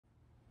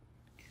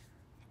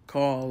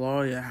Call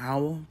Allah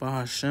Yahweh,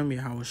 Bahashem,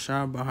 Yahweh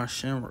Shah,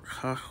 Bahashem,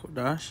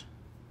 Rakhakodash.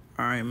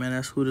 Alright, man,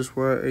 that's who this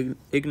world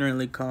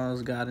ignorantly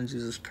calls God and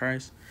Jesus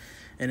Christ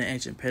in the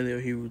ancient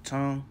Paleo Hebrew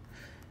tongue.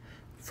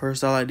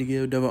 First, I'd like to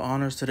give double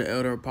honors to the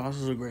elder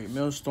apostles of Great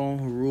Millstone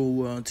who rule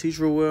well and teach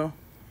real well.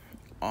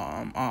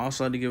 I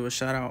also like to give a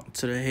shout out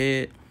to the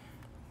head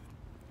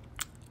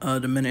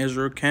of the Men of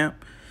Israel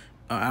camp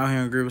out here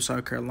in Greenville,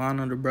 South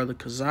Carolina, the brother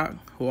Kazak,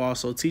 who I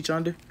also teach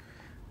under.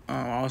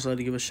 I also like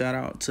to give a shout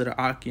out to the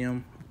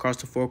Akim across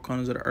the four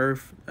corners of the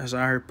earth, as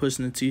I heard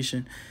pushing and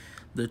teaching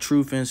the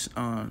truth and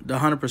the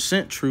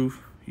 100% truth,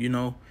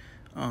 in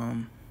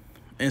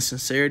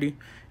sincerity.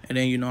 And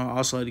then, I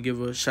also like to give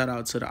a shout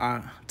out to the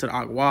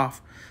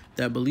Akwaf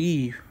that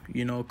believe,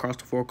 across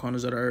the four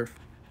corners of the earth,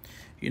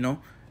 And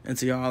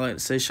to y'all, I like to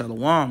say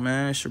Shalom,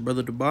 man. It's your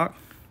brother Debak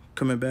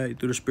coming back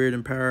through the spirit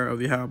and power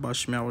of Yahweh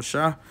Shema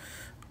Shah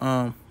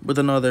with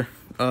another,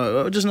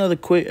 just another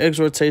quick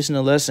exhortation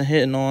and lesson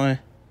hitting on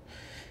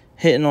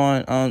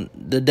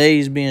the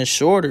days being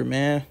shorter,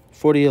 man,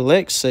 for the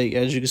elect's sake,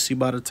 as you can see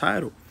by the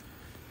title.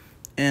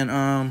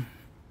 And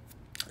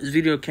this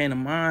video came to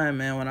mind,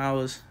 man, when I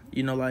was,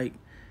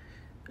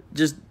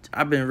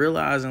 I've been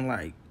realizing,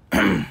 like,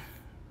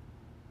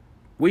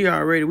 we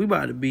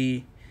about to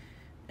be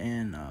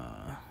in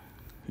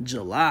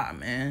July,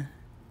 man.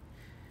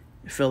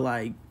 It felt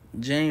like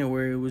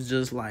January was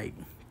just like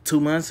 2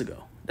 months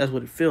ago. That's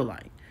what it feel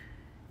like,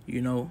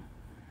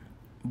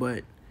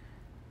 But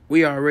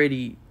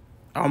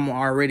I'm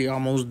already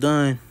almost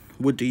done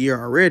with the year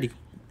already.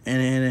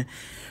 And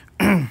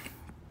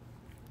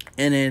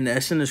then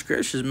that's in the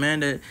scriptures,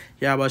 man, that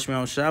Yahweh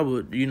Shema Shah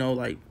would,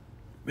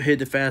 hit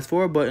the fast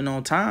forward button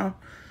on time,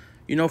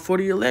 for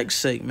the elect's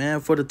sake,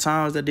 man, for the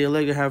times that the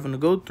elect are having to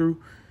go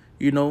through.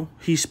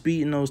 He's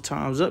speeding those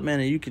times up, man,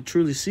 and you can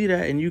truly see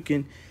that,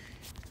 and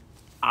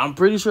I'm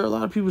pretty sure a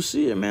lot of people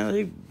see it,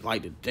 man.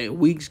 The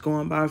weeks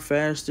going by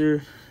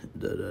faster,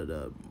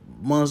 the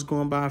months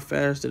going by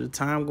faster, the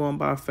time going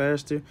by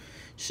faster.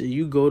 Shit,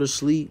 you go to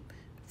sleep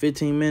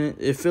 15 minutes.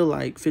 It feel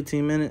like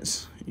 15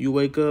 minutes. You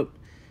wake up.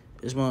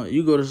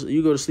 You go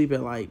to sleep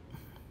at like,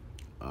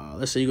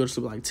 let's say you go to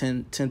sleep at like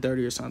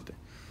 10:30 or something.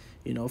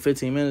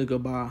 15 minutes go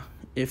by.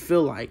 It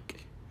feel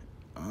like,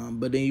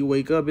 but then you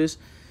wake up. It's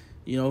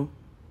 5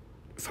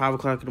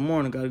 o'clock in the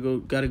morning.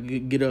 Gotta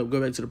get up, go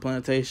back to the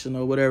plantation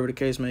or whatever the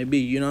case may be.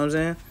 You know what I'm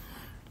saying?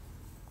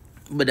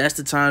 But that's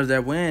the times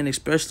that we're in,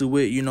 especially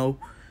with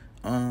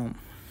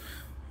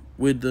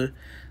with the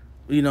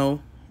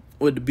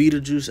with the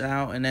Beetlejuice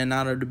out, and then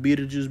out of the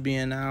Beetlejuice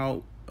being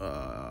out,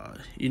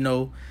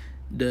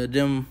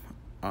 them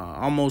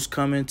almost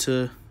coming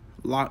to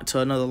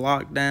another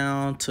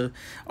lockdown, to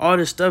all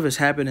this stuff is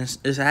happening.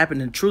 It's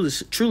happening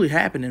truly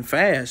happening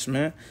fast,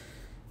 man.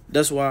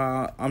 That's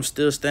why I'm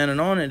still standing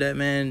on it. That,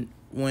 man,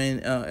 when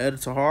Elder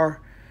Tahar,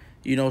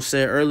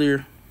 said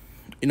earlier,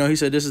 he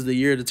said this is the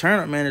year of the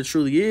turnip, man. It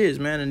truly is,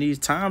 man. And these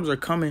times are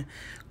coming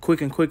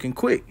quick and quick and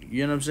quick.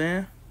 You know what I'm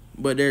saying?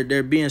 But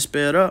they're being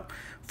sped up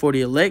for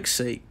the elect's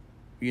sake,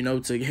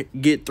 to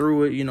get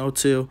through it,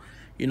 till,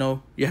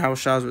 Yahweh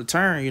Shah's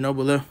return,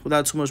 but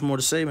without too much more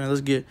to say, man,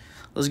 let's get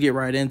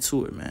right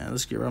into it, man. I'm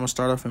going to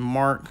start off in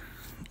Mark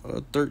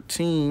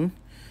 13,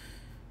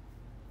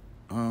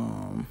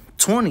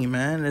 20,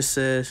 man. It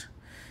says,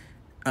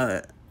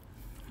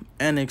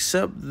 and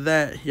except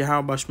that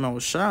Yahweh Shema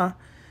Shah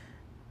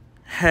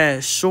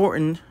has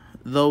shortened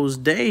those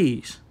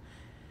days,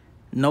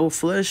 no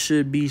flesh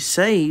should be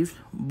saved,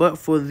 but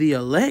for the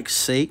elect's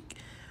sake,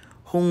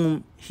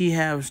 whom he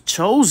has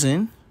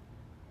chosen,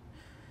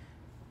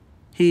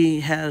 he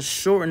has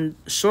shortened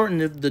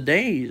the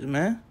days,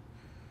 man.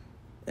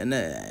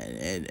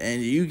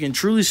 And you can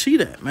truly see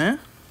that, man.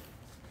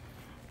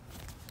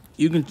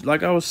 You can,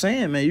 like I was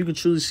saying, man, you can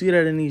truly see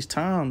that in these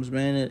times,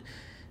 man.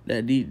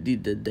 That the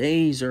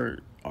days are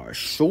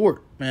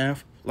short, man.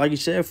 Like you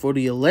said, for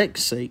the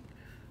elect's sake.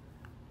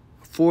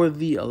 For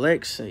the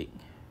elect's sake.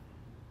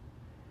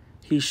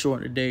 He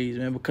shortened the days,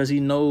 man, because he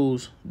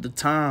knows the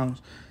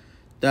times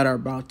that are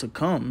about to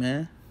come,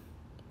 man.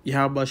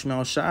 Yahweh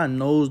Shema Shah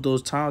knows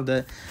those times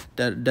that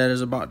is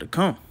about to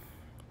come.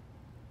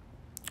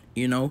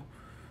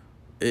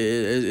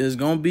 It's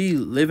going to be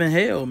living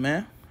hell,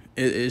 man.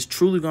 It's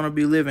truly going to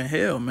be living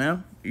hell,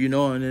 man. And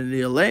then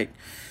the elect,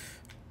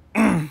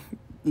 the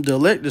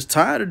elect is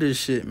tired of this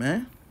shit,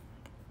 man.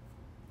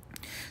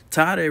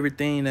 Tired of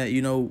everything that,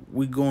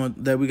 we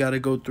got to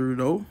go through,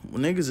 though.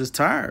 Well, niggas is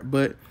tired,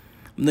 but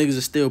niggas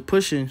are still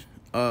pushing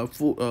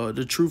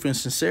the truth and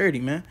sincerity,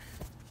 man.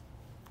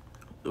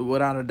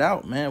 Without a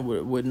doubt, man.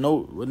 We're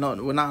not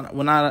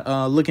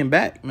looking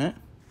back, man.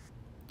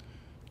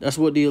 That's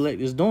what the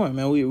elect is doing,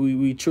 man.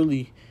 We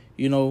truly,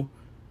 going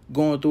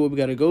through what we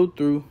got to go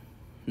through,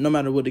 no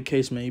matter what the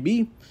case may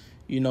be,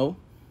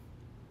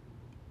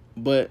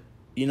 But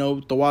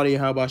Tawadi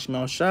Yahweh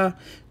Shema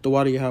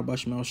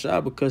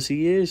Shah, because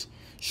he is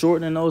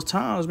shortening those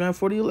times, man,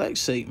 for the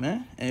elect's sake,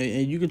 man.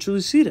 And you can truly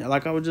see that.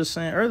 Like I was just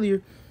saying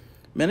earlier,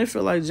 man, it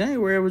felt like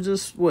January was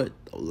just,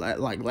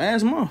 like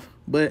last month.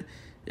 But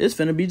it's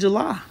finna be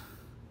July.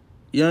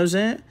 You know what I'm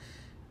saying?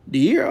 The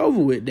year over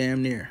with,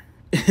 damn near.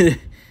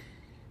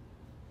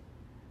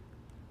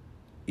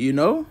 You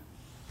know?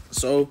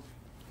 So,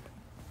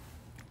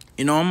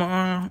 you know,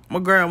 I'm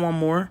gonna grab one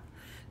more,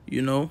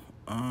 you know.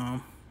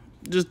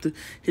 Just to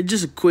hit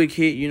just a quick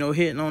hit, you know,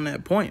 hitting on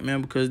that point,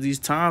 man, because these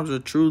times are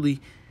truly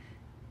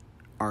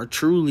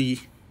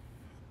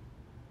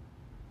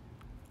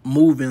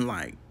moving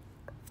like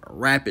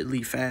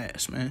rapidly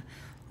fast, man.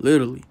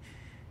 Literally.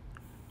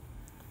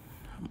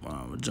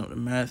 I'm gonna jump to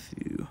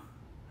Matthew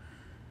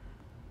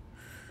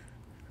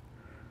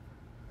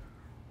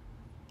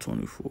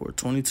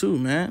 24:22,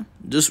 man.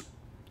 Just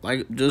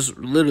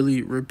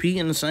literally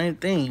repeating the same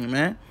thing,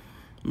 man.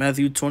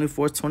 Matthew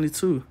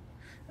 24:22.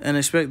 And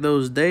expect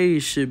those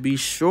days should be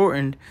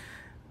shortened.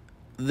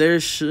 There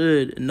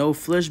should no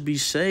flesh be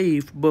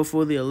saved, but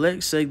for the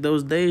elect's sake,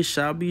 those days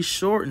shall be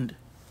shortened.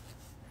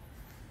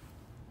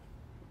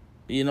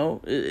 You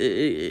know,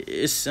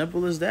 it's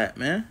simple as that,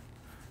 man.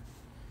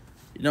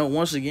 You know,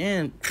 once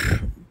again,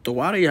 the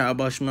water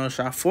Yahweh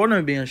Shah for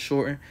them being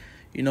shortened,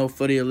 you know,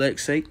 for the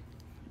elect's sake.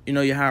 You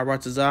know, Yahweh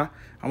Ratazah,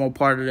 I'm a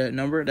part of that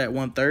number, that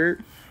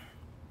 1/3.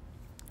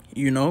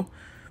 You know,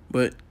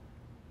 but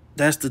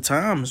that's the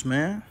times,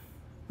 man.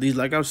 These,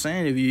 like I was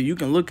saying, if you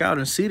can look out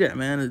and see that,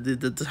 man,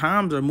 the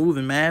times are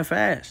moving mad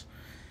fast.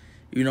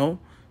 You know,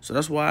 so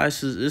that's why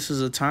this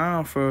is a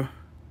time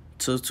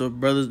to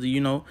brothers, you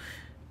know,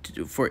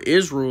 for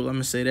Israel. I'm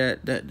gonna say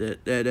that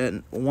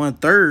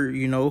 1/3,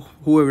 you know,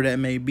 whoever that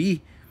may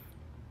be,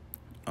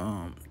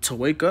 to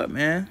wake up,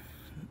 man.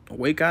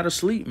 Wake out of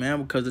sleep,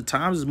 man, because the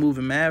times is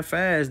moving mad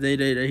fast.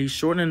 He's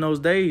shortening those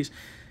days,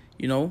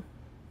 you know,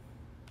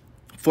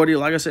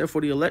 like I said,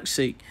 for the elect's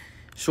sake,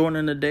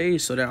 shortening the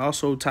days. So that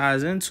also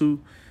ties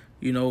into,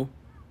 you know,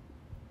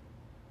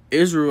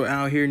 Israel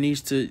out here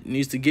needs to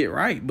get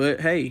right. But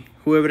hey,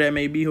 whoever that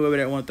may be, whoever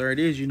that 1/3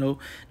 is, you know,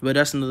 but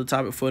that's another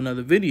topic for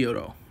another video,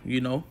 though,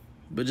 you know.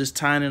 But just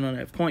tying in on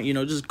that point, you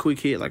know, just a quick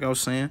hit, like I was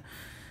saying.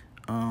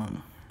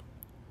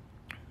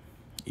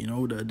 You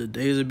know, the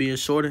days are being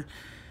shortened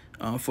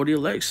for the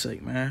elect's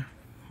sake, man.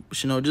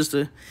 But, you know, just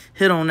to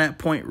hit on that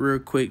point real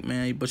quick,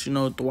 man. But, you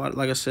know,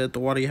 like I said, the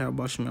water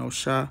Yahweh Shemel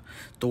Shah,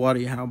 the water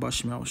Yahweh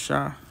Shemel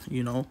Shah,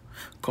 you know,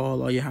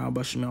 call all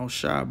Yahweh Shemel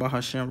Shah,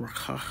 Bahashem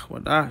Rakach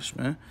Wadash,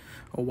 man.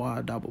 Oh,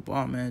 wow, double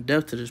ball, man.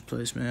 Death to this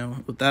place,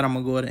 man. With that, I'm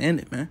going to go ahead and end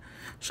it, man.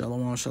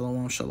 Shalom,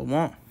 shalom,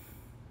 shalom.